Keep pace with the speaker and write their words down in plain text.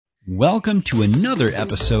Welcome to another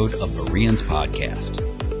episode of Bereans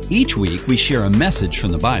Podcast. Each week we share a message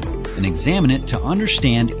from the Bible and examine it to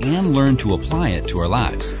understand and learn to apply it to our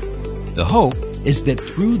lives. The hope is that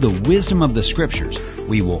through the wisdom of the Scriptures,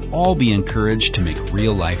 we will all be encouraged to make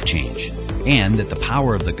real life change, and that the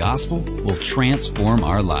power of the gospel will transform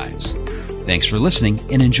our lives. Thanks for listening,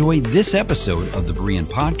 and enjoy this episode of the Berean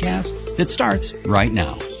Podcast that starts right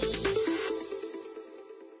now.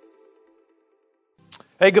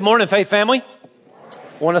 Hey, good morning, Faith family.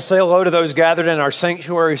 I want to say hello to those gathered in our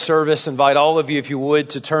sanctuary service. Invite all of you, if you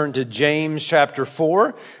would, to turn to James chapter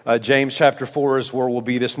 4. James chapter 4 is where we'll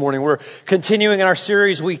be this morning. We're continuing in our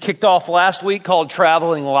series we kicked off last week called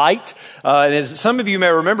Traveling Light. And as some of you may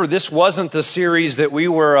remember, this wasn't the series that we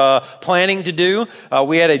were planning to do.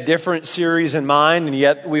 We had a different series in mind, and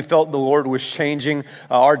yet we felt the Lord was changing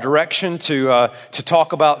our direction to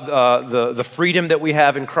talk about the freedom that we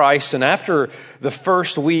have in Christ. And after the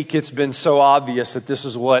first week, it's been so obvious that this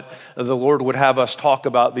is what the Lord would have us talk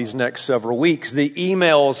about these next several weeks. The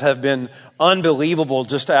emails have been unbelievable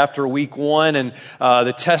just after week one, and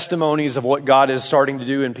the testimonies of what God is starting to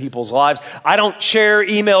do in people's lives. I don't share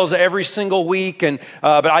emails every single week,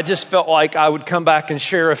 but I just felt like I would come back and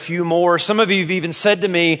share a few more. Some of you have even said to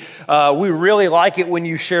me, we really like it when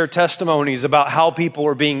you share testimonies about how people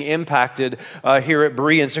are being impacted here at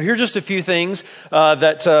Berean. So here's just a few things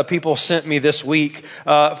that people sent me this week.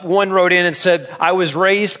 One wrote in and said, I was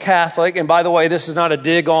raised Catholic, and by the way, this is not a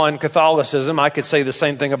dig on Catholicism. I could say the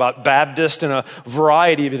same thing about Baptist in a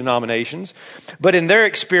variety of denominations. But in their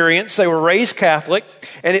experience, they were raised Catholic,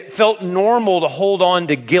 and it felt normal to hold on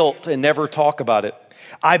to guilt and never talk about it.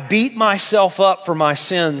 I beat myself up for my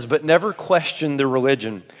sins, but never questioned the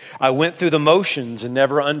religion. I went through the motions and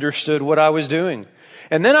never understood what I was doing.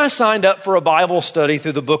 And then I signed up for a Bible study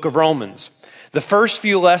through the book of Romans. The first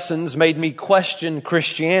few lessons made me question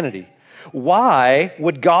Christianity. Why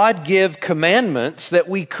would God give commandments that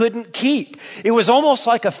we couldn't keep? It was almost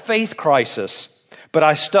like a faith crisis, but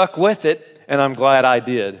I stuck with it, and I'm glad I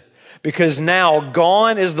did. Because now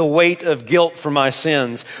gone is the weight of guilt for my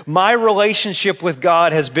sins. My relationship with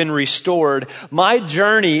God has been restored. My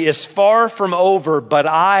journey is far from over, but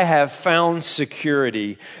I have found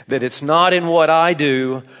security that it's not in what I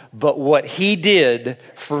do, but what He did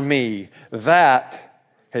for me. That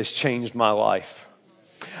has changed my life.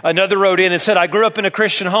 Another wrote in and said, I grew up in a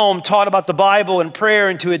Christian home, taught about the Bible and prayer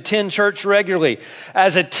and to attend church regularly.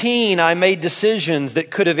 As a teen, I made decisions that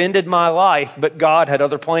could have ended my life, but God had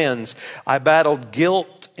other plans. I battled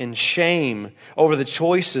guilt and shame over the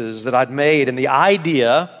choices that I'd made, and the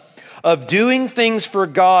idea of doing things for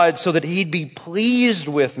God so that He'd be pleased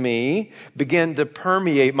with me began to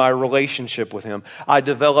permeate my relationship with Him. I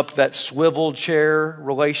developed that swivel chair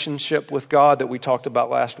relationship with God that we talked about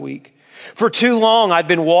last week. For too long, I'd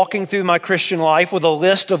been walking through my Christian life with a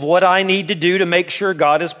list of what I need to do to make sure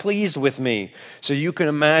God is pleased with me. So you can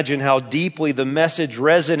imagine how deeply the message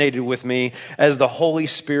resonated with me as the Holy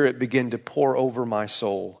Spirit began to pour over my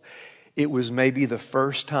soul. It was maybe the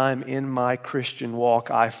first time in my Christian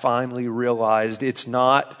walk I finally realized it's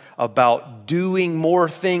not about doing more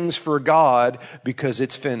things for God because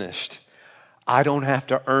it's finished. I don't have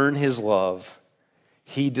to earn His love.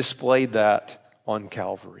 He displayed that on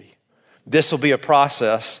Calvary. This will be a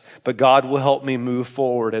process, but God will help me move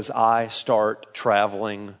forward as I start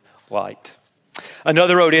traveling light.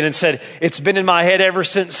 Another wrote in and said, it's been in my head ever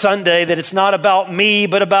since Sunday that it's not about me,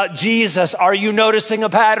 but about Jesus. Are you noticing a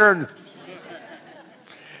pattern?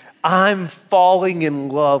 I'm falling in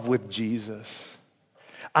love with Jesus.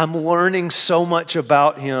 I'm learning so much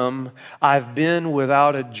about Him. I've been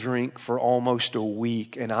without a drink for almost a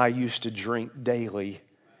week, and I used to drink daily.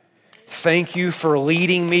 Thank you for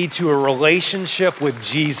leading me to a relationship with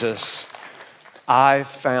Jesus. I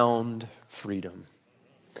found freedom.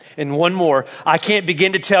 And one more, I can't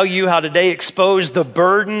begin to tell you how today exposed the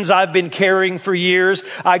burdens I've been carrying for years.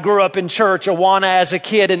 I grew up in church, Awana, as a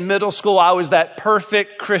kid. In middle school, I was that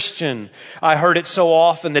perfect Christian. I heard it so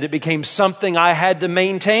often that it became something I had to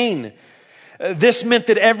maintain. This meant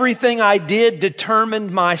that everything I did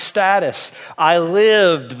determined my status. I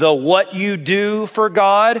lived the what you do for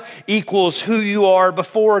God equals who you are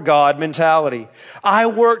before God mentality. I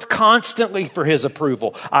worked constantly for His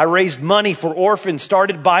approval. I raised money for orphans,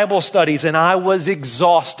 started Bible studies, and I was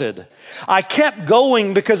exhausted. I kept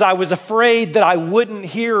going because I was afraid that I wouldn't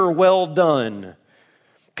hear well done.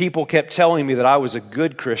 People kept telling me that I was a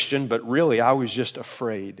good Christian, but really I was just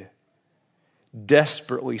afraid.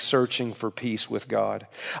 Desperately searching for peace with God.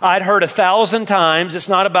 I'd heard 1,000 times, it's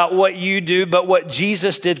not about what you do, but what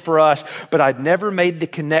Jesus did for us. But I'd never made the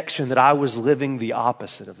connection that I was living the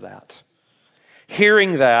opposite of that.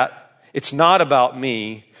 Hearing that it's not about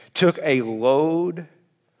me, took a load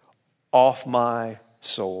off my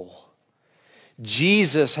soul.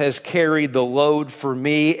 Jesus has carried the load for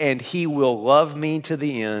me, and he will love me to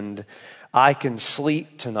the end. I can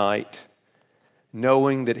sleep tonight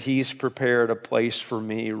knowing that he's prepared a place for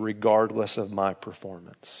me regardless of my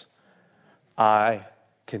performance. I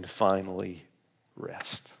can finally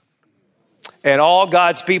rest. And all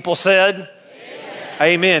God's people said,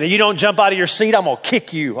 Amen. You don't jump out of your seat, I'm going to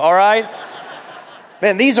kick you, all right?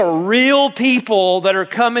 Man, these are real people that are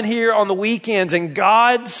coming here on the weekends, and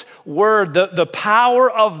God's word, the power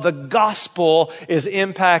of the gospel is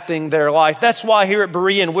impacting their life. That's why here at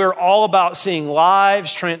Berean, we're all about seeing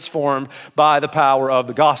lives transformed by the power of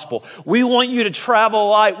the gospel. We want you to travel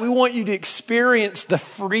light. We want you to experience the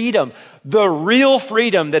freedom, the real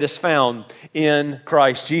freedom that is found in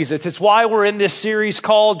Christ Jesus. It's why we're in this series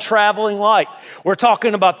called Traveling Light. We're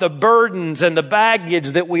talking about the burdens and the baggage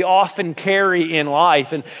that we often carry in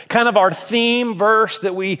life. And kind of our theme verse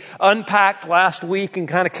that we unpacked last week and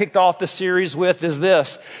kind of kicked off the series with is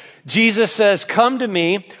this. Jesus says, "Come to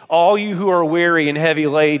me, all you who are weary and heavy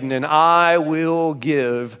laden, and I will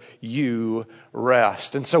give you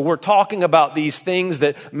rest." And so we're talking about these things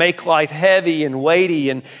that make life heavy and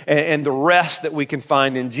weighty and the rest that we can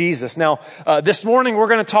find in Jesus. Now, this morning we're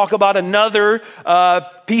going to talk about another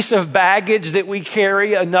piece of baggage that we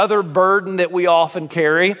carry, another burden that we often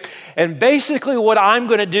carry. And basically what I'm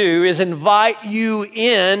going to do is invite you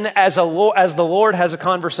in as the Lord has a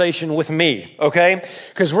conversation with me, okay?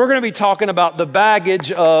 Because we're going to be talking about the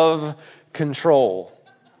baggage of control.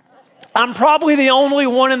 I'm probably the only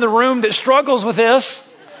one in the room that struggles with this.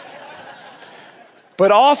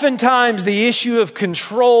 But oftentimes the issue of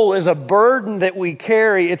control is a burden that we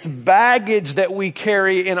carry. It's baggage that we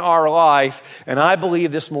carry in our life. And I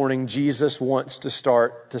believe this morning Jesus wants to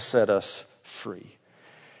start to set us free.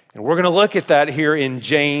 And we're going to look at that here in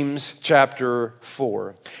James chapter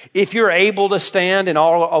 4. If you're able to stand in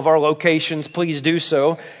all of our locations, please do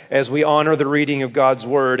so as we honor the reading of God's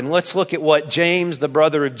word. And let's look at what James, the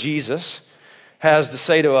brother of Jesus, has to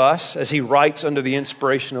say to us as he writes under the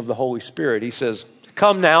inspiration of the Holy Spirit. He says,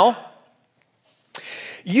 "Come now,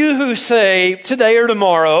 you who say today or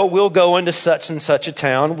tomorrow we'll go into such and such a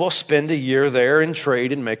town, we'll spend a year there and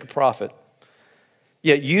trade and make a profit.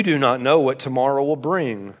 Yet you do not know what tomorrow will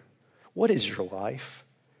bring. What is your life?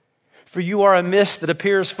 For you are a mist that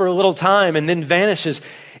appears for a little time and then vanishes.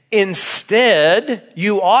 Instead,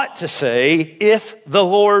 you ought to say, if the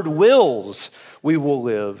Lord wills, we will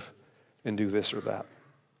live and do this or that.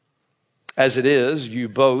 As it is, you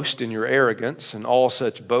boast in your arrogance, and all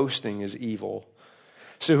such boasting is evil.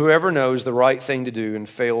 So whoever knows the right thing to do and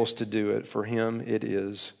fails to do it, for him it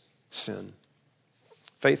is sin."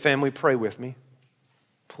 Faith family, pray with me.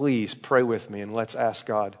 Please pray with me, and let's ask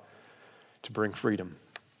God to bring freedom.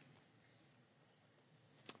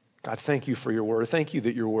 God, thank you for your word. Thank you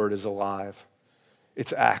that your word is alive.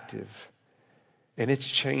 It's active, and it's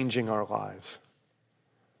changing our lives.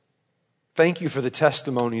 Thank you for the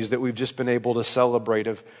testimonies that we've just been able to celebrate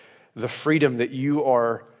of the freedom that you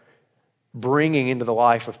are bringing into the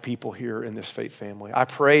life of people here in this faith family. I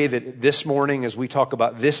pray that this morning, as we talk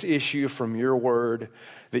about this issue from your word,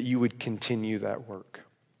 that you would continue that work.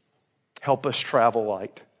 Help us travel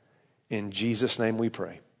light. In Jesus' name we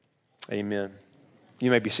pray. Amen.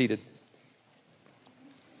 You may be seated.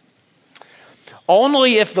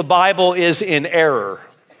 Only if the Bible is in error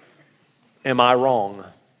am I wrong.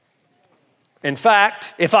 In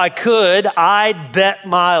fact, if I could, I'd bet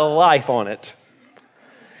my life on it.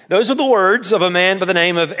 Those are the words of a man by the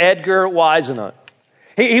name of Edgar Whisenant.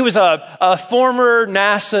 He was a former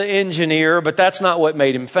NASA engineer, but that's not what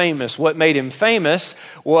made him famous. What made him famous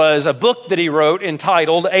was a book that he wrote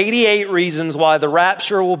entitled 88 Reasons Why the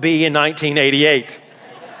Rapture Will Be in 1988.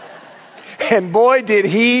 And boy, did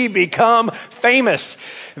he become famous.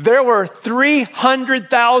 There were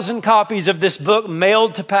 300,000 copies of this book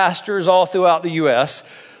mailed to pastors all throughout the U.S.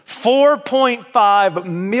 4.5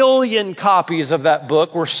 million copies of that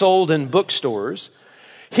book were sold in bookstores.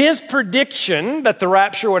 His prediction that the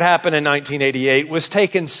rapture would happen in 1988 was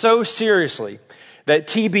taken so seriously that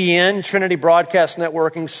TBN, Trinity Broadcast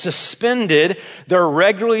Networking, suspended their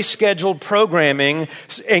regularly scheduled programming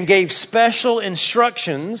and gave special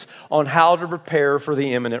instructions on how to prepare for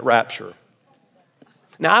the imminent rapture.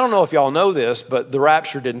 Now, I don't know if y'all know this, but the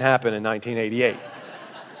rapture didn't happen in 1988.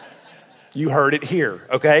 You heard it here,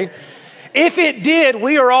 okay? If it did,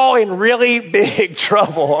 we are all in really big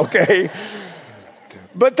trouble, okay?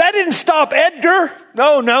 But that didn't stop Edgar.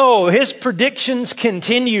 No, his predictions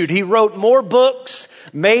continued. He wrote more books,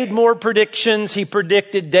 made more predictions. He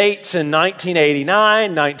predicted dates in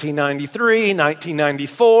 1989, 1993,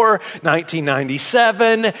 1994,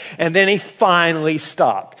 1997, and then he finally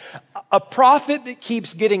stopped. A prophet that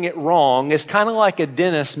keeps getting it wrong is kind of like a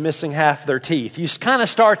dentist missing half their teeth. You kind of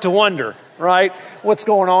start to wonder, right? What's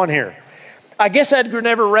going on here? I guess Edgar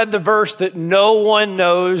never read the verse that no one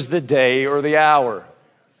knows the day or the hour.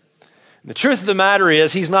 The truth of the matter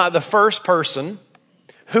is, he's not the first person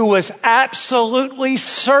who was absolutely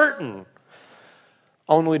certain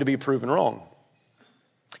only to be proven wrong.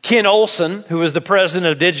 Ken Olsen, who was the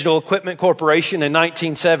president of Digital Equipment Corporation in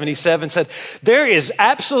 1977, said, there is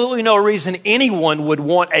absolutely no reason anyone would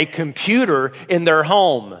want a computer in their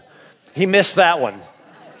home. He missed that one.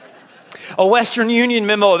 A Western Union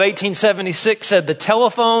memo of 1876 said the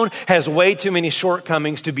telephone has way too many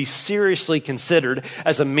shortcomings to be seriously considered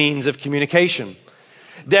as a means of communication.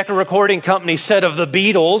 Decca Recording Company said of the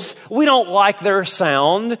Beatles, we don't like their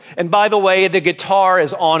sound. And by the way, the guitar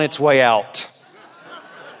is on its way out.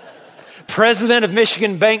 President of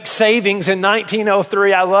Michigan Bank Savings in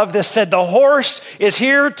 1903, I love this, said the horse is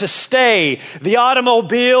here to stay. The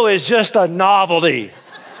automobile is just a novelty.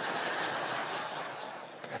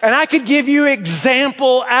 And I could give you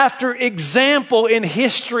example after example in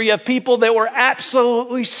history of people that were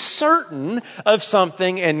absolutely certain of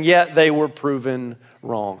something and yet they were proven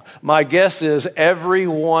wrong. My guess is every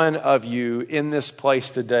one of you in this place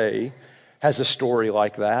today has a story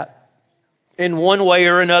like that. In one way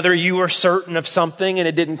or another, you were certain of something and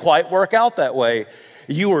it didn't quite work out that way.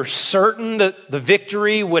 You were certain that the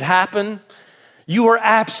victory would happen. You were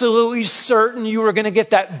absolutely certain you were going to get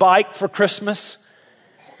that bike for Christmas.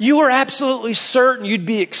 You were absolutely certain you'd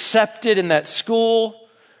be accepted in that school.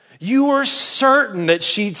 You were certain that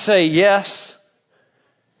she'd say yes.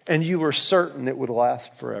 And you were certain it would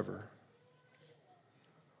last forever.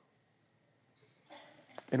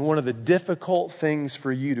 And one of the difficult things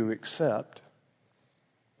for you to accept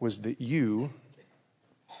was that you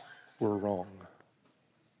were wrong.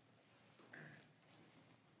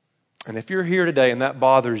 And if you're here today and that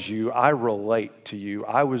bothers you, I relate to you.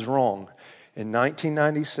 I was wrong. In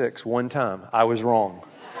 1996, one time, I was wrong.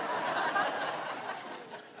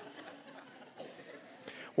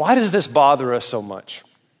 Why does this bother us so much?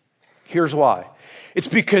 Here's why. It's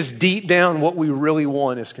because deep down, what we really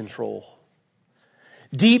want is control.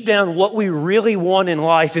 Deep down, what we really want in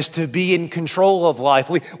life is to be in control of life.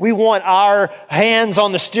 We want our hands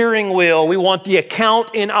on the steering wheel. We want the account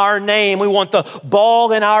in our name. We want the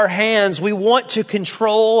ball in our hands. We want to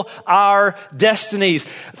control our destinies.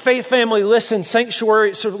 Faith family, listen.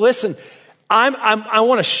 Sanctuary, so listen. I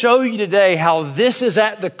want to show you today how this is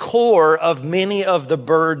at the core of many of the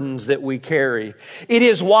burdens that we carry. It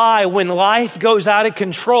is why when life goes out of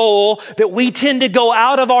control that we tend to go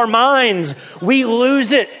out of our minds. We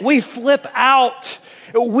lose it. We flip out.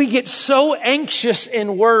 We get so anxious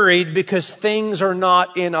and worried because things are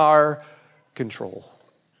not in our control.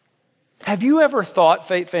 Have you ever thought,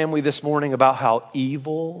 Faith family, this morning about how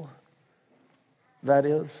evil that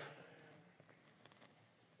is?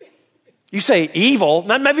 You say evil,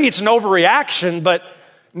 maybe it's an overreaction, but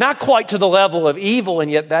not quite to the level of evil. And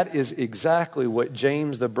yet that is exactly what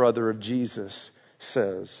James, the brother of Jesus,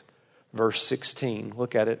 says. Verse 16,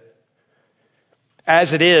 look at it.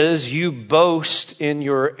 As it is, you boast in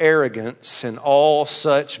your arrogance, and all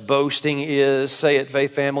such boasting is, say it,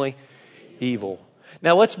 Faith family, evil.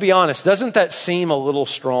 Now let's be honest, doesn't that seem a little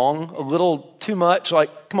strong, a little too much?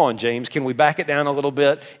 Like, come on, James, can we back it down a little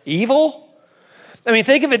bit? Evil? I mean,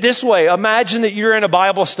 think of it this way. Imagine that you're in a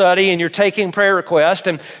Bible study and you're taking prayer requests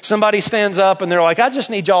and somebody stands up and they're like, I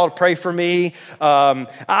just need y'all to pray for me.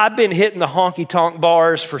 I've been hitting the honky-tonk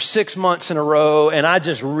bars for 6 months in a row and I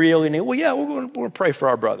just really need, well, yeah, we're going to pray for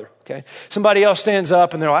our brother. Okay. Somebody else stands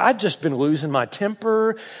up and they're like, I've just been losing my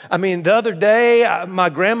temper. I mean, the other day,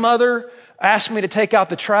 my grandmother asked me to take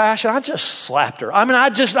out the trash and I just slapped her. I mean,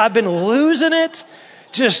 I've been losing it.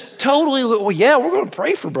 Just totally, well, yeah, we're going to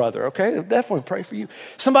pray for brother, okay? Definitely pray for you.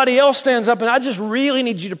 Somebody else stands up and I just really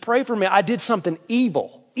need you to pray for me. I did something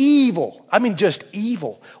evil. I mean, just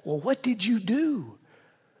evil. Well, what did you do?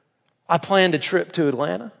 I planned a trip to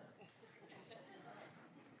Atlanta.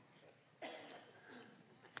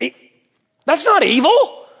 That's not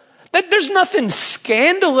evil. There's nothing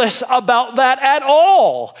scandalous about that at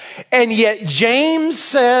all. And yet James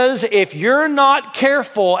says if you're not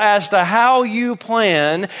careful as to how you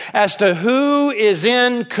plan, as to who is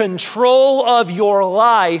in control of your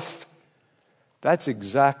life, that's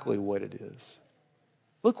exactly what it is.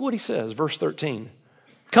 Look what he says, verse 13.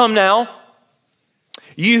 Come now,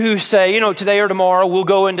 You who say, today or tomorrow we'll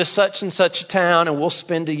go into such and such a town and we'll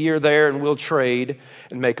spend a year there and we'll trade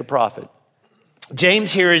and make a profit.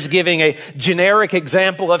 James here is giving a generic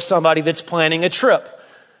example of somebody that's planning a trip,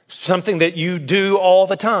 something that you do all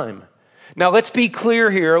the time. Now let's be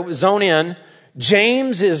clear here, zone in.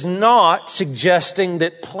 James is not suggesting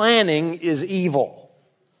that planning is evil.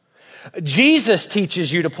 Jesus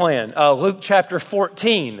teaches you to plan. Luke chapter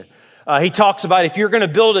 14. He talks about if you're going to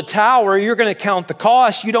build a tower, you're going to count the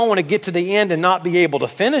cost. You don't want to get to the end and not be able to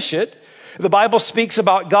finish it. The Bible speaks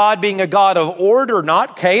about God being a God of order,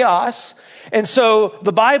 not chaos. And so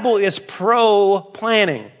the Bible is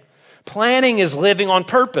pro-planning. Planning is living on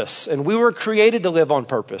purpose, and we were created to live on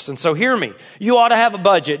purpose. And so hear me. You ought to have a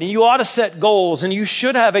budget, and you ought to set goals, and you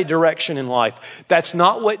should have a direction in life. That's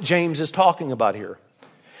not what James is talking about here.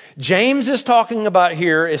 James is talking about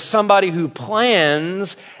here is somebody who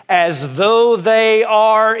plans as though they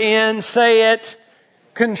are in, say it,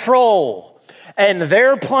 control. And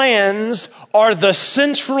their plans are the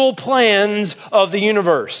central plans of the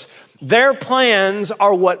universe. Their plans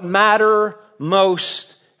are what matter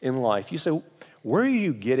most in life. You say, where are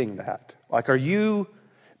you getting that? Like, are you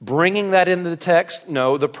bringing that into the text?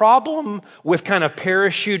 No. The problem with kind of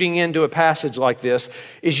parachuting into a passage like this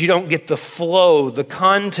is you don't get the flow, the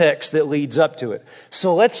context that leads up to it.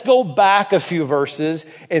 So let's go back a few verses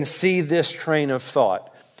and see this train of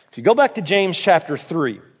thought. If you go back to James chapter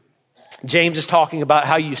 3, James is talking about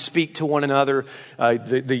how you speak to one another,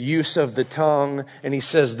 the use of the tongue, and he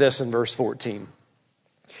says this in verse 14.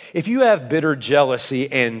 If you have bitter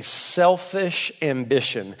jealousy and selfish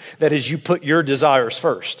ambition, that is, you put your desires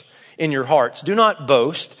first in your hearts, do not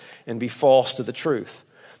boast and be false to the truth.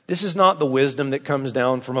 This is not the wisdom that comes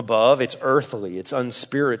down from above. It's earthly, it's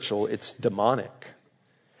unspiritual, it's demonic.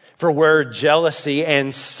 For where jealousy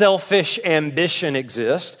and selfish ambition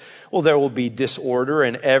exist, well, there will be disorder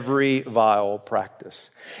in every vile practice.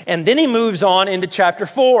 And then he moves on into chapter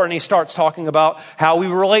 4 and he starts talking about how we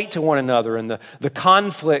relate to one another and the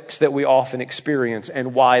conflicts that we often experience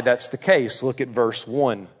and why that's the case. Look at verse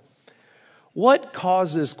 1. What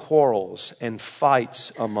causes quarrels and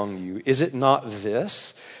fights among you? Is it not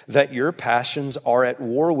this, that your passions are at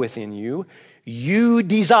war within you? You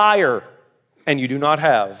desire and you do not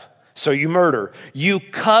have, so you murder. You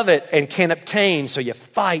covet and can't obtain, so you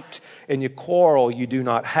fight and you quarrel. You do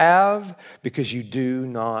not have because you do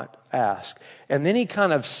not ask. And then he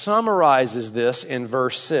kind of summarizes this in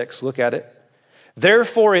verse 6. Look at it.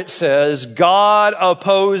 Therefore it says, God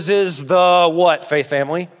opposes the what, faith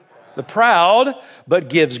family? The proud, but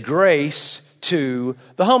gives grace to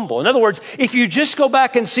the humble. In other words, if you just go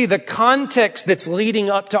back and see the context that's leading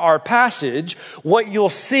up to our passage, what you'll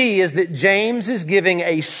see is that James is giving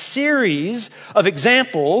a series of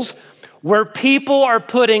examples where people are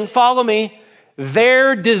putting, follow me,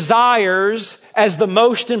 their desires as the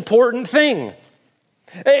most important thing.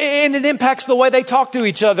 And it impacts the way they talk to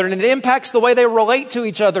each other, and it impacts the way they relate to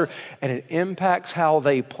each other, and it impacts how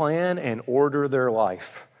they plan and order their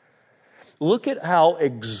life. Look at how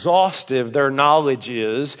exhaustive their knowledge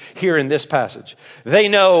is here in this passage. They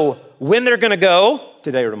know when they're going to go,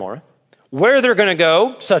 today or tomorrow, where they're going to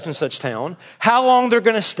go, such and such town, how long they're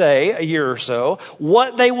going to stay, a year or so,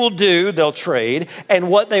 what they will do, they'll trade, and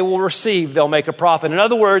what they will receive, they'll make a profit. In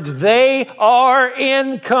other words, they are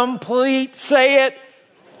in complete, say it,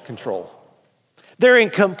 control. They're in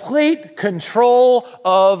complete control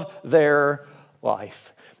of their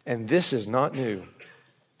life. And this is not new.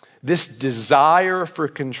 This desire for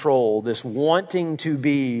control, this wanting to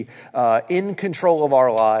be in control of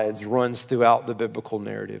our lives runs throughout the biblical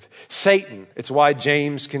narrative. Satan, it's why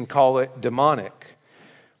James can call it demonic,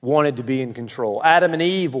 wanted to be in control. Adam and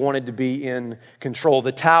Eve wanted to be in control.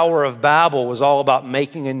 The Tower of Babel was all about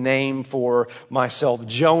making a name for myself.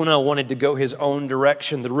 Jonah wanted to go his own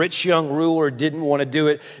direction. The rich young ruler didn't want to do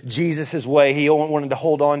it Jesus' way. He wanted to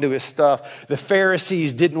hold on to his stuff. The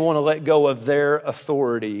Pharisees didn't want to let go of their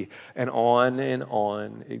authority. And on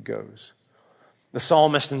it goes. The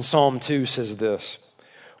psalmist in Psalm 2 says this,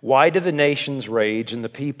 "Why do the nations rage and the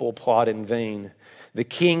people plot in vain? The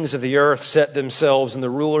kings of the earth set themselves and the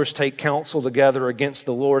rulers take counsel together against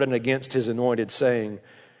the Lord and against his anointed, saying,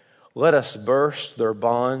 let us burst their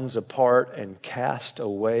bonds apart and cast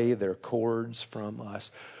away their cords from us."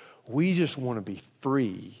 We just want to be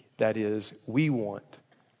free. That is, we want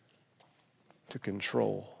to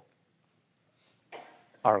control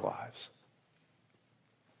our lives.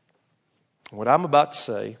 What I'm about to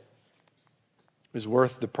say is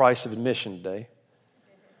worth the price of admission today.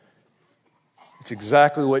 It's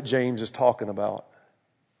exactly what James is talking about,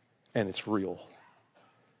 and it's real.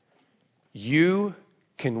 You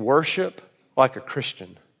can worship like a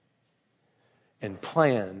Christian and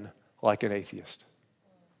plan like an atheist.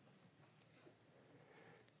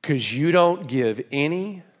 Because you don't give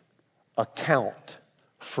any account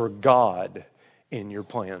for God in your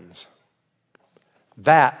plans.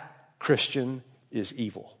 That, Christian, is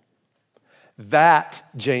evil. That,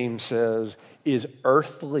 James says, is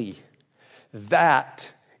earthly.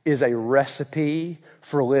 That is a recipe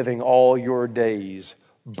for living all your days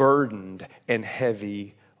burdened and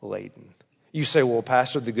heavy laden. You say, well,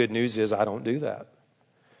 Pastor, the good news is I don't do that.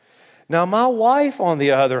 Now, my wife, on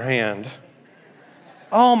the other hand,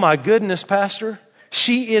 oh my goodness, Pastor,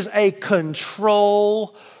 she is a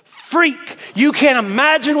control freak. You can't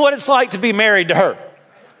imagine what it's like to be married to her.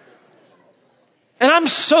 And I'm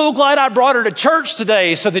so glad I brought her to church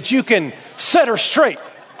today so that you can set her straight.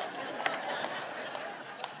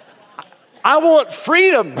 I want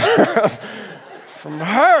freedom from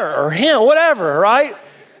her or him, whatever, right?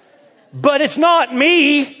 But it's not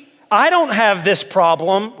me. I don't have this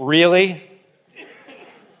problem, really.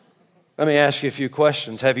 Let me ask you a few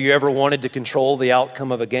questions. Have you ever wanted to control the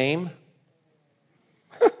outcome of a game?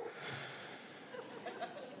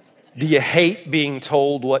 Do you hate being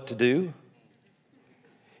told what to do?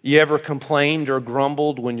 You ever complained or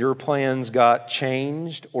grumbled when your plans got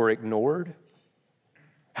changed or ignored?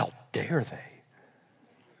 How dare they?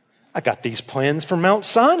 I got these plans from Mount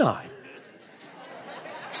Sinai.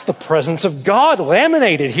 It's the presence of God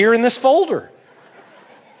laminated here in this folder.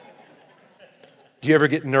 Do you ever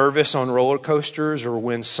get nervous on roller coasters or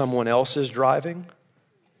when someone else is driving?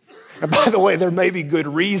 And by the way, there may be good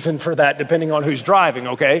reason for that depending on who's driving,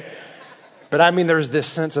 okay? But I mean, there's this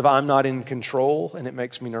sense of I'm not in control and it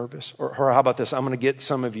makes me nervous. Or how about this? I'm going to get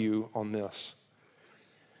some of you on this.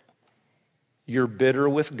 You're bitter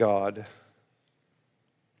with God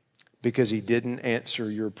because he didn't answer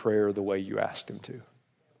your prayer the way you asked him to.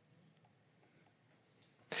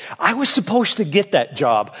 I was supposed to get that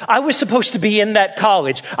job. I was supposed to be in that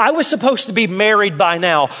college. I was supposed to be married by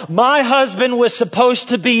now. My husband was supposed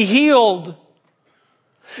to be healed.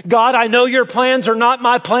 God, I know your plans are not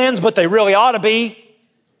my plans, but they really ought to be.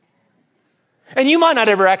 And you might not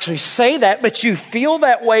ever actually say that, but you feel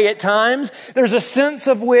that way at times. There's a sense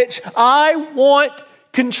of which I want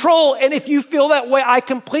control. And if you feel that way, I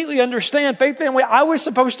completely understand. Faith Family, I was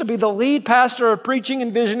supposed to be the lead pastor of preaching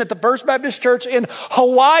and vision at the First Baptist Church in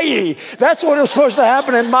Hawaii. That's what was supposed to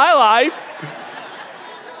happen in my life.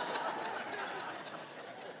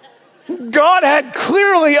 God had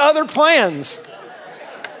clearly other plans.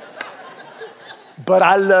 But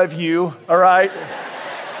I love you, all right?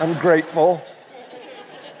 I'm grateful.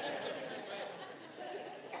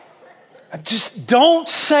 Just don't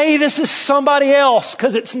say this is somebody else,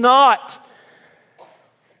 because it's not.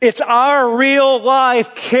 It's our real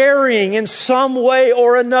life carrying in some way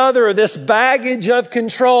or another this baggage of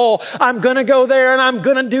control. I'm going to go there and I'm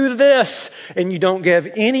going to do this. And you don't give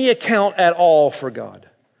any account at all for God.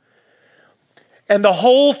 And the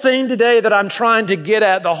whole thing today that I'm trying to get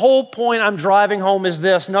at, the whole point I'm driving home is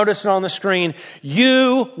this. Notice it on the screen.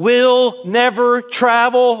 You will never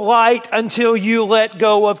travel light until you let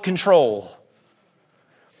go of control.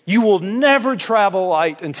 You will never travel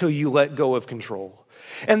light until you let go of control.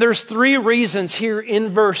 And there's 3 reasons here in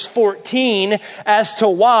verse 14 as to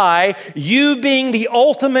why you being the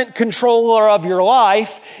ultimate controller of your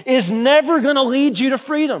life is never going to lead you to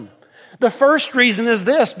freedom. The first reason is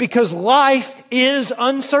this, because life is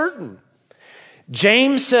uncertain.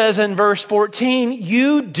 James says in verse 14,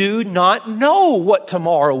 you do not know what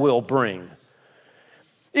tomorrow will bring.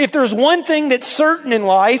 If there's one thing that's certain in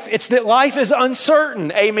life, it's that life is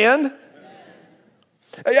uncertain. Amen?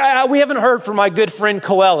 We haven't heard from my good friend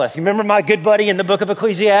Koeleth. You remember my good buddy in the book of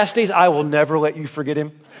Ecclesiastes? I will never let you forget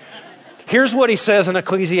him. Here's what he says in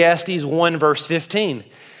Ecclesiastes 1 verse 15.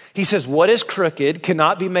 He says, what is crooked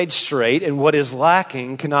cannot be made straight, and what is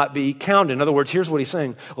lacking cannot be counted. In other words, here's what he's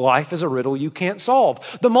saying. Life is a riddle you can't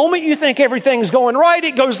solve. The moment you think everything's going right,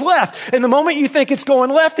 it goes left. And the moment you think it's going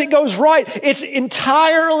left, it goes right. It's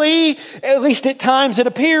entirely, at least at times it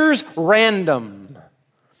appears, random.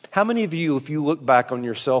 How many of you, if you look back on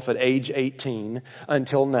yourself at age 18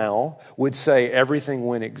 until now, would say everything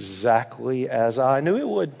went exactly as I knew it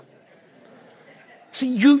would?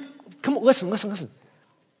 See, come on, listen.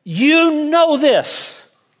 You know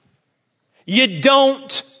this. You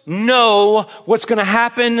don't know what's going to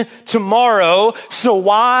happen tomorrow, so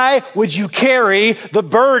why would you carry the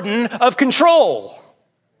burden of control?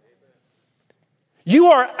 You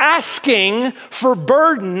are asking for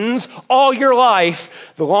burdens all your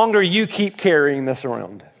life the longer you keep carrying this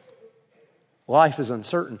around. Life is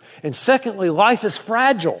uncertain. And secondly, life is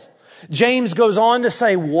fragile. James goes on to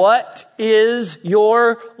say, what is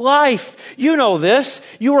your life? You know this.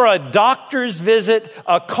 You are a doctor's visit,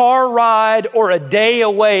 a car ride, or a day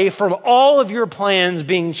away from all of your plans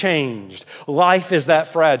being changed. Life is that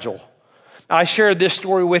fragile. I shared this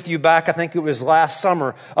story with you back, I think it was last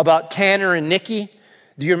summer, about Tanner and Nikki.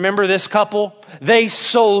 Do you remember this couple? They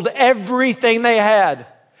sold everything they had.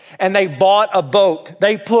 And they bought a boat.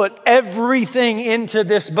 They put everything into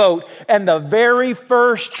this boat. And the very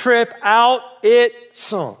first trip out, it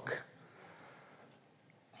sunk.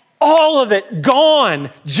 All of it gone,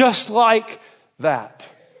 just like that.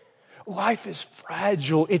 Life is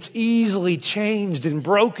fragile. It's easily changed and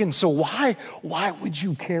broken. So why would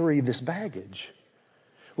you carry this baggage?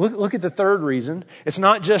 Look at the third reason. It's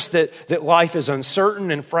not just that life is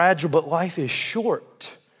uncertain and fragile, but life is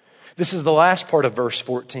short. This is the last part of verse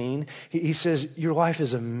 14. He says, your life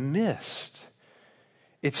is a mist.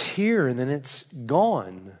 It's here and then it's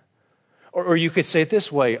gone. Or you could say it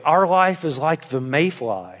this way, our life is like the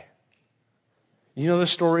mayfly. You know the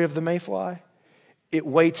story of the mayfly? It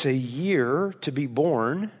waits a year to be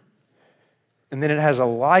born, and then it has a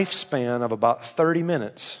lifespan of about 30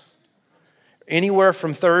 minutes. Anywhere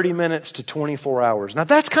from 30 minutes to 24 hours. Now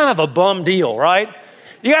that's kind of a bum deal, right?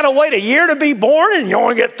 You got to wait a year to be born and you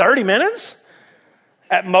only get 30 minutes?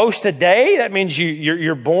 At most a day. That means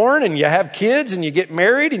you're born and you have kids and you get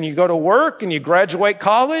married and you go to work and you graduate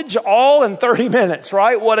college all in 30 minutes,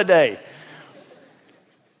 right? What a day.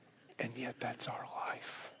 And yet that's our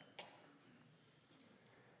life.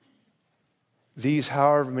 These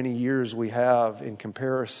however many years we have in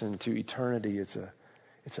comparison to eternity, it's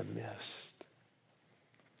a mist.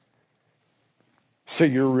 So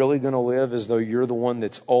you're really going to live as though you're the one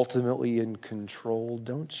that's ultimately in control.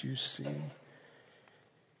 Don't you see?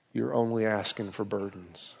 You're only asking for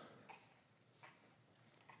burdens.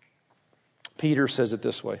 Peter says it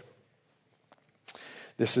this way.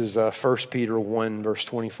 This is 1 Peter 1, verse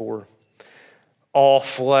 24. All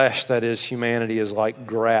flesh, that is humanity, is like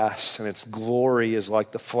grass, and its glory is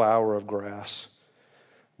like the flower of grass.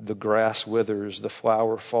 The grass withers, the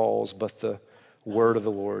flower falls, but the word of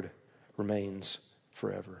the Lord remains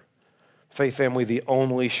forever. Faith family, the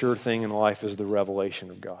only sure thing in life is the revelation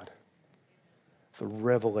of God. The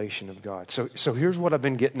revelation of God. So here's what I've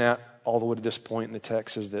been getting at all the way to this point in the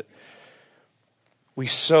text is that we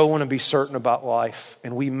so want to be certain about life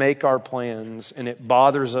and we make our plans and it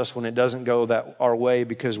bothers us when it doesn't go our way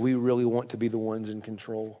because we really want to be the ones in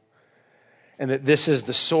control. And that this is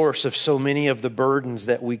the source of so many of the burdens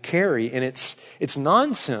that we carry. And it's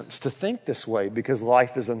nonsense to think this way because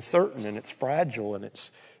life is uncertain and it's fragile and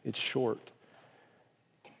it's short.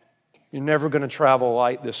 You're never going to travel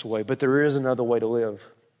light this way, but there is another way to live.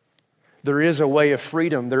 There is a way of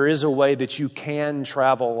freedom. There is a way that you can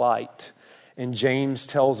travel light. And James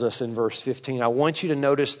tells us in verse 15. I want you to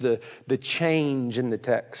notice the change in the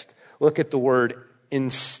text. Look at the word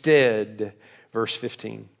instead, verse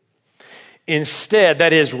 15. Instead,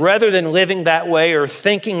 that is, rather than living that way or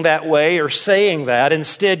thinking that way or saying that,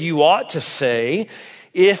 instead you ought to say,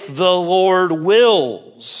 if the Lord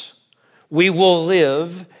wills, we will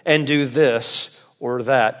live and do this or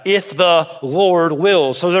that. If the Lord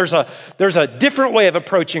wills. So there's a different way of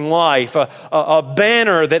approaching life, a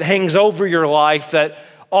banner that hangs over your life that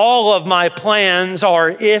all of my plans are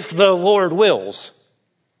if the Lord wills.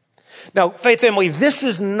 Now, faith family, this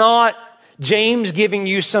is not James giving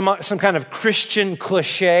you some kind of Christian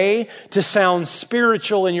cliche to sound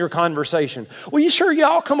spiritual in your conversation. Well, you sure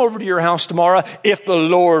y'all come over to your house tomorrow if the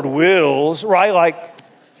Lord wills, right?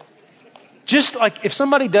 Just like if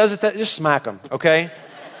somebody does it, just smack them, okay?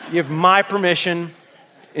 You have my permission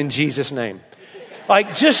in Jesus' name.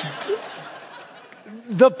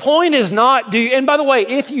 The point is not, and by the way,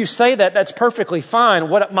 if you say that, that's perfectly fine.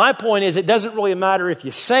 My point is, it doesn't really matter if you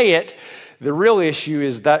say it. The real issue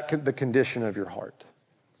is the condition of your heart.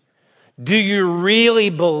 Do you really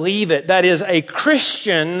believe it? That is, a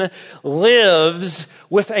Christian lives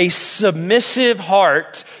with a submissive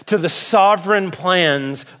heart to the sovereign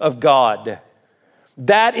plans of God.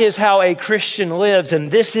 That is how a Christian lives, and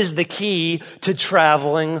this is the key to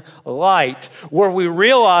traveling light, where we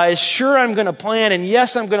realize, sure, I'm going to plan, and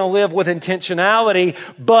yes, I'm going to live with intentionality,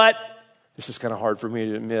 but this is kind of hard for me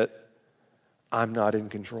to admit, I'm not in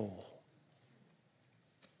control.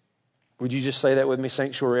 Would you just say that with me,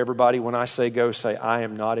 Sanctuary, everybody? When I say go, say, I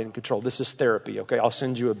am not in control. This is therapy, okay? I'll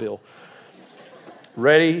send you a bill.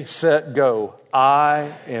 Ready, set, go.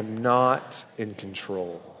 I am not in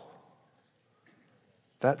control.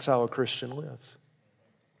 That's how a Christian lives.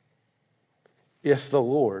 If the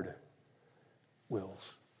Lord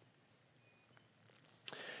wills.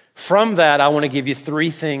 From that, I want to give you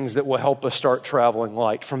 3 things that will help us start traveling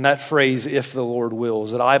light. From that phrase, if the Lord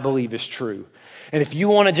wills, that I believe is true. And if you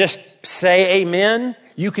want to just say amen,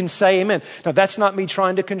 you can say amen. Now, that's not me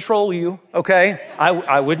trying to control you, okay?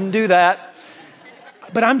 I wouldn't do that.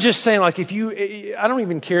 But I'm just saying, like, I don't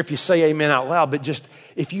even care if you say amen out loud, but just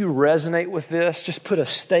if you resonate with this, just put a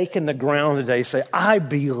stake in the ground today. Say, I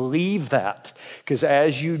believe that. Because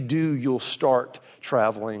as you do, you'll start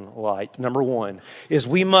traveling light. Number 1 is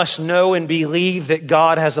we must know and believe that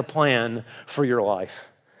God has a plan for your life.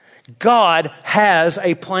 God has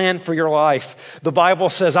a plan for your life. The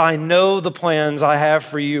Bible says, I know the plans I have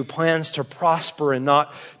for you, plans to prosper and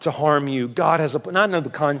not to harm you. God has a plan. I know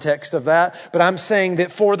the context of that, but I'm saying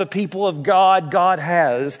that for the people of God, God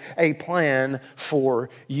has a plan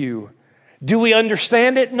for you. Do we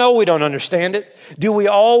understand it? No, we don't understand it. Do we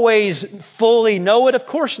always fully know it? Of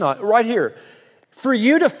course not. Right here. For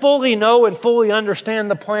you to fully know and fully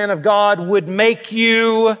understand the plan of God would make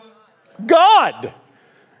you God.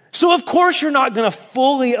 So of course you're not going to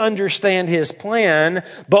fully understand His plan,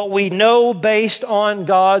 but we know based on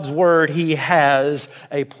God's word, He has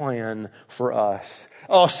a plan for us.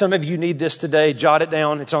 Oh, some of you need this today. Jot it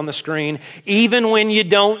down. It's on the screen. Even when you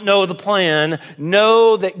don't know the plan,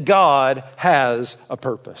 know that God has a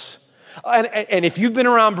purpose. And if you've been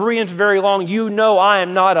around Bereans for very long, you know I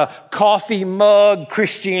am not a coffee mug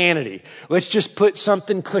Christianity. Let's just put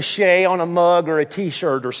something cliche on a mug or a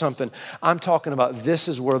t-shirt or something. I'm talking about this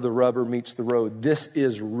is where the rubber meets the road. This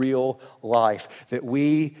is real life, that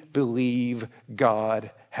we believe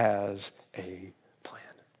God has a plan.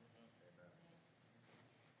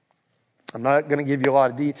 I'm not going to give you a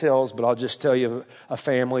lot of details, but I'll just tell you a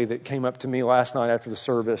family that came up to me last night after the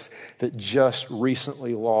service that just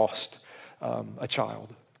recently lost a child.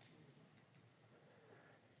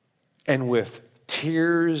 And with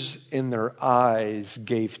tears in their eyes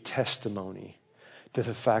gave testimony to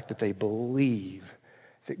the fact that they believe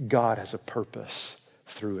that God has a purpose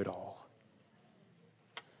through it all.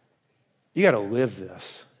 You got to live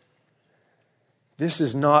this. This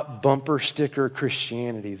is not bumper sticker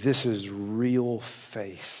Christianity. This is real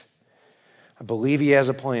faith. I believe He has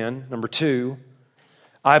a plan. Number 2,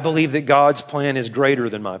 I believe that God's plan is greater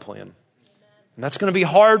than my plan. And that's going to be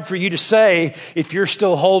hard for you to say if you're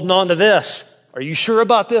still holding on to this. Are you sure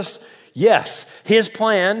about this? Yes. His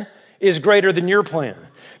plan is greater than your plan.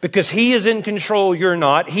 Because He is in control, you're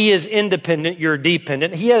not. He is independent, you're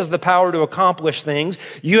dependent. He has the power to accomplish things.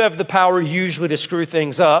 You have the power usually to screw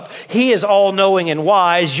things up. He is all-knowing and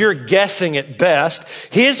wise. You're guessing at best.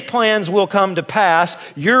 His plans will come to pass.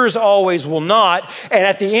 Yours always will not. And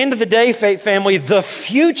at the end of the day, Faith Family, the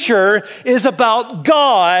future is about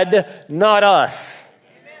God, not us.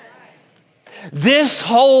 This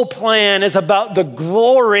whole plan is about the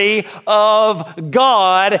glory of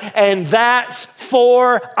God, and that's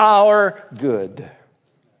for our good.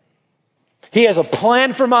 He has a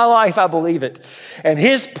plan for my life, I believe it. And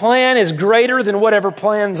His plan is greater than whatever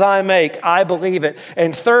plans I make, I believe it.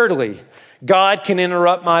 And thirdly, God can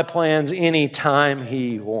interrupt my plans anytime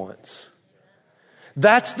He wants.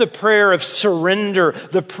 That's the prayer of surrender,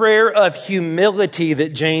 the prayer of humility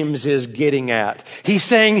that James is getting at. He's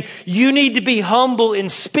saying, you need to be humble in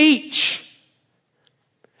speech.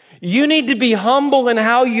 You need to be humble in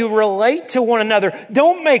how you relate to one another.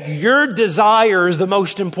 Don't make your desires the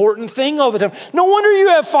most important thing all the time. No wonder you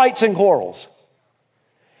have fights and quarrels.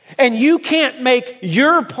 And you can't make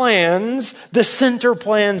your plans the center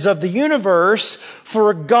plans of the universe,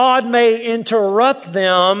 for God may interrupt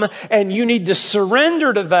them, and you need to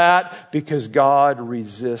surrender to that because God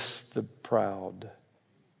resists the proud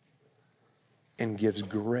and gives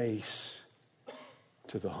grace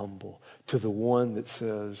to the humble, to the one that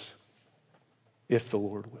says, if the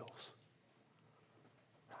Lord wills.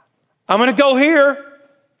 I'm going to go here.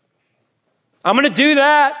 I'm going to do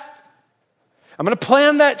that. I'm going to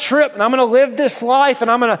plan that trip and I'm going to live this life and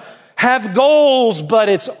I'm going to have goals, but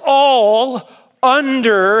it's all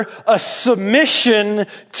under a submission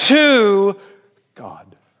to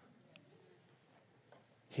God.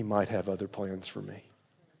 He might have other plans for me.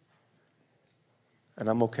 And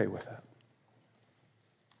I'm okay with that.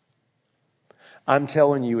 I'm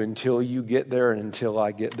telling you, until you get there and until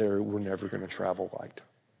I get there, we're never going to travel light.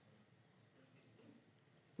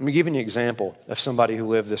 Let me give you an example of somebody who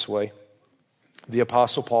lived this way. The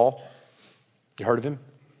Apostle Paul. You heard of him?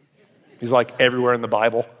 He's like everywhere in the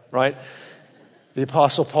Bible, right? The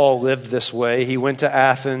Apostle Paul lived this way. He went to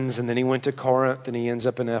Athens and then he went to Corinth and he ends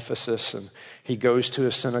up in Ephesus and he goes to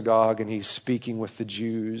a synagogue and he's speaking with the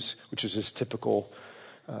Jews, which is his typical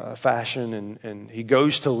fashion. And he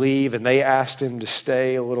goes to leave and they asked him to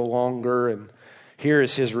stay a little longer and Here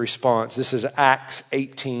is his response. This is Acts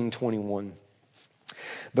 18:21.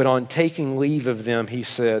 But on taking leave of them, he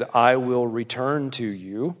said, I will return to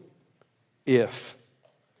you if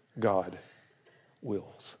God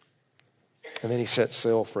wills. And then he set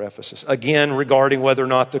sail for Ephesus. Again, regarding whether or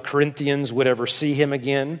not the Corinthians would ever see him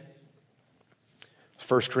again.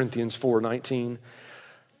 1 Corinthians 4:19.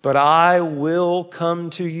 But I will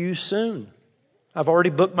come to you soon. I've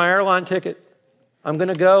already booked my airline ticket. I'm going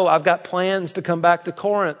to go. I've got plans to come back to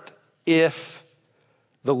Corinth if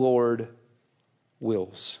the Lord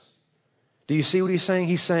wills. Do you see what he's saying?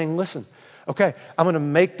 He's saying, listen, okay, I'm going to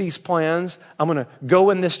make these plans. I'm going to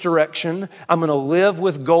go in this direction. I'm going to live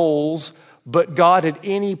with goals. But God, at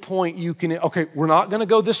any point you can, okay, we're not going to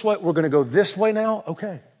go this way. We're going to go this way now.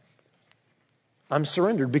 Okay. I'm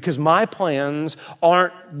surrendered because my plans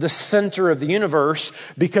aren't the center of the universe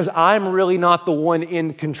because I'm really not the one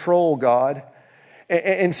in control, God.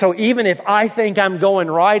 And so even if I think I'm going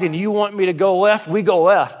right and you want me to go left, we go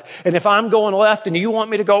left. And if I'm going left and you want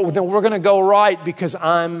me to go, then we're going to go right because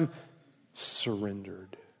I'm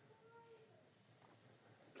surrendered.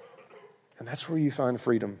 And that's where you find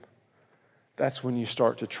freedom. That's when you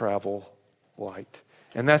start to travel light.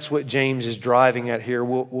 And that's what James is driving at here.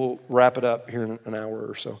 We'll wrap it up here in an hour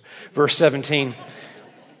or so. Verse 17.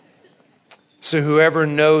 So whoever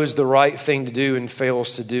knows the right thing to do and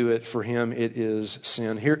fails to do it, for him it is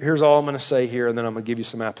sin. Here's all I'm going to say here, and then I'm going to give you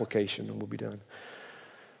some application, and we'll be done.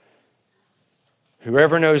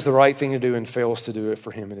 Whoever knows the right thing to do and fails to do it,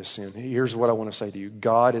 for him it is sin. Here's what I want to say to you.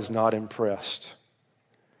 God is not impressed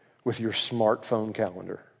with your smartphone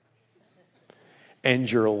calendar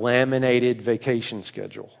and your laminated vacation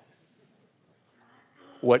schedule.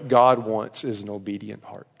 What God wants is an obedient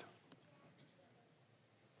heart.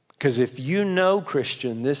 Because if you know,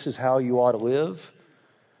 Christian, this is how you ought to live,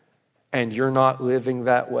 and you're not living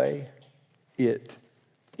that way, it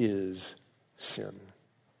is sin.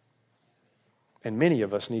 And many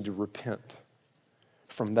of us need to repent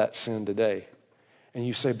from that sin today. And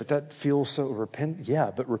you say, but that feels so repent.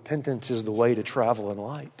 Yeah, but repentance is the way to travel in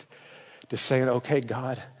light. To saying, okay,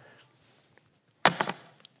 God,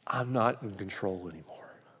 I'm not in control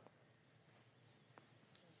anymore.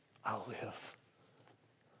 I'll live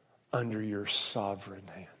under your sovereign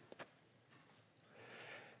hand.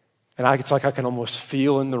 And it's like I can almost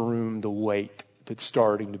feel in the room the weight that's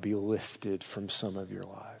starting to be lifted from some of your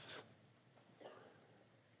lives.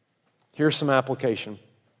 Here's some application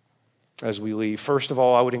as we leave. First of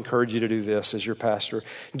all, I would encourage you to do this as your pastor.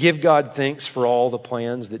 Give God thanks for all the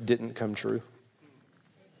plans that didn't come true.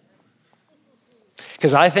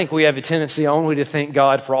 Because I think we have a tendency only to thank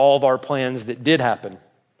God for all of our plans that did happen.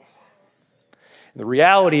 The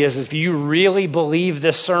reality is, if you really believe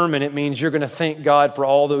this sermon, it means you're going to thank God for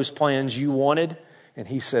all those plans you wanted, and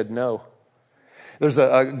he said no. There's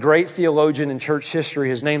a great theologian in church history.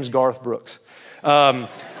 His name's Garth Brooks.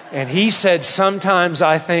 And he said, sometimes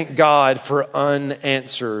I thank God for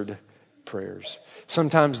unanswered prayers.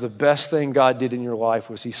 Sometimes the best thing God did in your life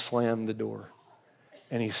was he slammed the door,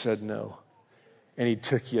 and he said no. And he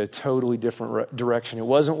took you a totally different direction. It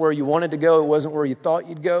wasn't where you wanted to go. It wasn't where you thought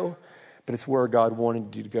you'd go. But it's where God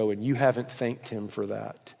wanted you to go, and you haven't thanked him for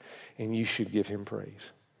that, and you should give him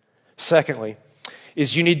praise. Secondly,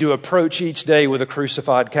 is you need to approach each day with a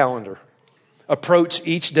crucified calendar. Approach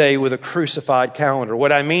each day with a crucified calendar.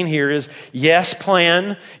 What I mean here is, yes,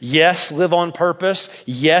 plan. Yes, live on purpose.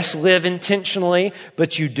 Yes, live intentionally,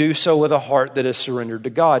 but you do so with a heart that is surrendered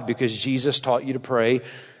to God, because Jesus taught you to pray,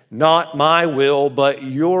 not my will, but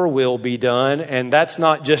your will be done. And that's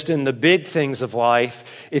not just in the big things of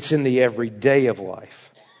life. It's in the everyday of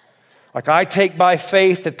life. Like I take by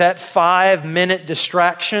faith that 5-minute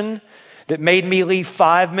distraction that made me leave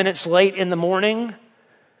 5 minutes late in the morning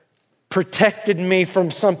protected me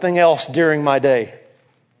from something else during my day.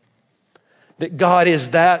 That God is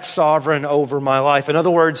that sovereign over my life. In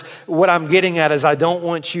other words, what I'm getting at is I don't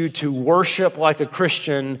want you to worship like a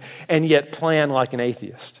Christian and yet plan like an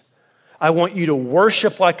atheist. I want you to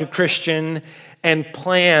worship like a Christian and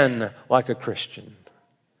plan like a Christian.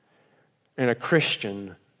 And a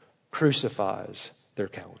Christian crucifies their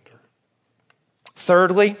calendar.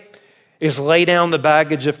 Thirdly, is lay down the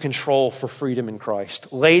baggage of control for freedom in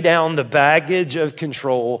Christ. Lay down the baggage of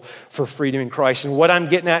control for freedom in Christ. And what I'm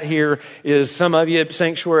getting at here is some of you at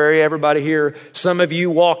Sanctuary, everybody here, some of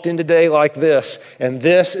you walked in today like this. And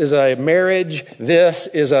this is a marriage. This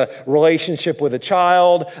is a relationship with a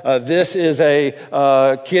child. This is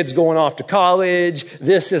a kids going off to college.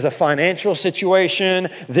 This is a financial situation.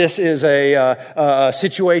 This is a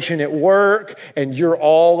situation at work. And you're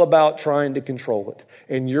all about trying to control it.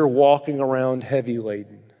 And you're walking around heavy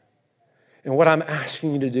laden. And what I'm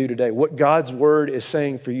asking you to do today, what God's word is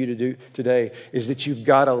saying for you to do today, is that you've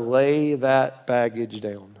got to lay that baggage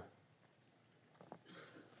down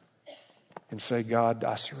and say, God,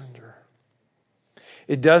 I surrender.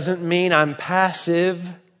 It doesn't mean I'm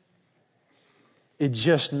passive. It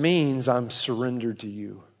just means I'm surrendered to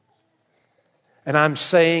you. And I'm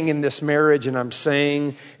saying in this marriage, and I'm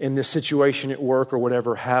saying in this situation at work or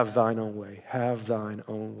whatever, have thine own way. Have thine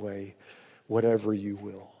own way, whatever you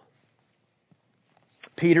will.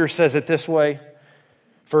 Peter says it this way,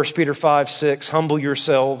 1 Peter 5:6, humble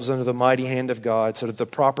yourselves under the mighty hand of God so that at the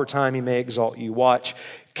proper time he may exalt you. Watch,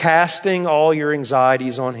 casting all your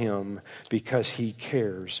anxieties on him because he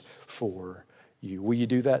cares for you. Will you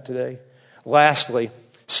do that today? Lastly,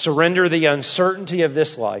 surrender the uncertainty of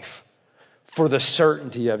this life for the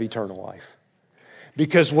certainty of eternal life.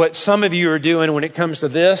 Because what some of you are doing when it comes to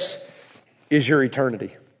this is your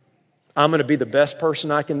eternity. I'm going to be the best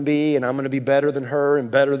person I can be, and I'm going to be better than her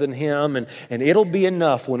and better than him, and it'll be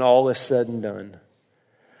enough when all is said and done.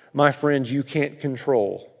 My friends, you can't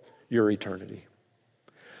control your eternity.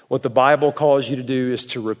 What the Bible calls you to do is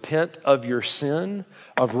to repent of your sin,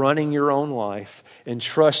 of running your own life, and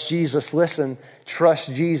trust Jesus. Listen,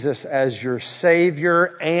 trust Jesus as your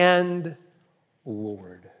Savior and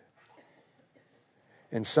Lord.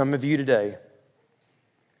 And some of you today,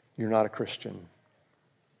 you're not a Christian.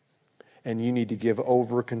 And you need to give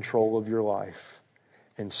over control of your life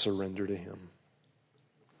and surrender to him.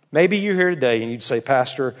 Maybe you're here today and you'd say,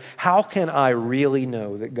 Pastor, how can I really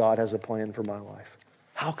know that God has a plan for my life?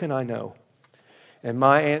 How can I know? And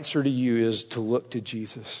my answer to you is to look to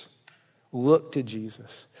Jesus. Look to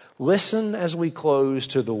Jesus. Listen as we close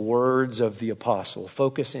to the words of the apostle.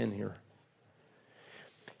 Focus in here.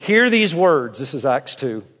 Hear these words. This is Acts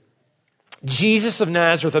 2. Jesus of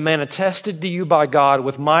Nazareth, a man attested to you by God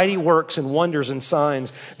with mighty works and wonders and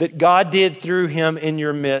signs that God did through him in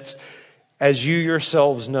your midst, as you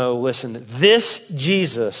yourselves know. Listen, this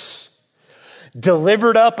Jesus,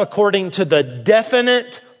 delivered up according to the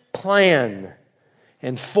definite plan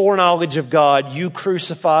and foreknowledge of God, you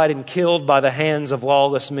crucified and killed by the hands of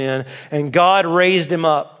lawless men, and God raised him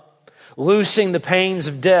up, loosing the pains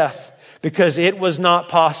of death, because it was not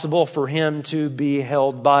possible for him to be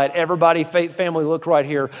held by it. Everybody, faith family, look right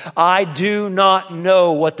here. I do not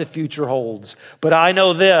know what the future holds, but I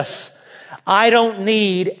know this. I don't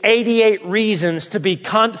need 88 reasons to be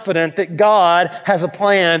confident that God has a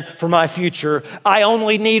plan for my future. I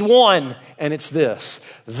only need one, and it's this.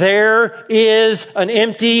 There is an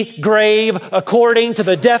empty grave according to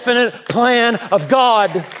the definite plan of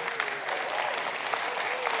God.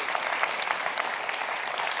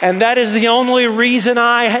 And that is the only reason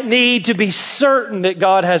I need to be certain that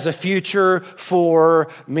God has a future for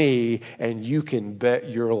me. And you can bet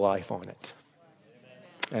your life on it.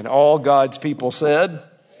 And all God's people said,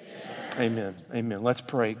 Amen. Amen. Let's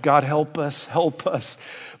pray. God, help us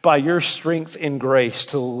by your strength and grace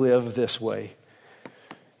to live this way.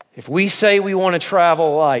 If we say we want to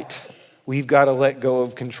travel light, we've got to let go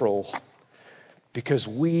of control. Because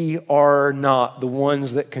we are not the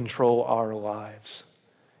ones that control our lives.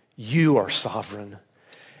 You are sovereign.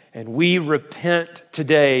 And we repent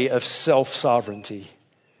today of self-sovereignty.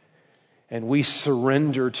 And we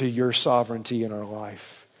surrender to your sovereignty in our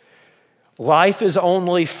life. Life is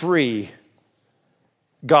only free,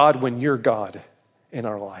 God, when you're God in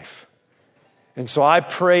our life. And so I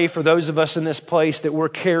pray for those of us in this place that we're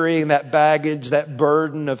carrying that baggage, that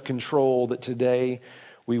burden of control, that today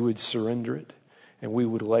we would surrender it and we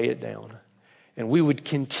would lay it down. And we would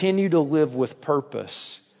continue to live with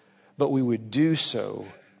purpose. But we would do so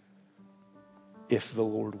if the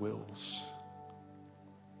Lord wills.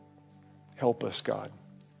 Help us, God,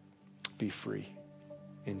 be free.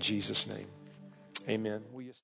 In Jesus' name, amen.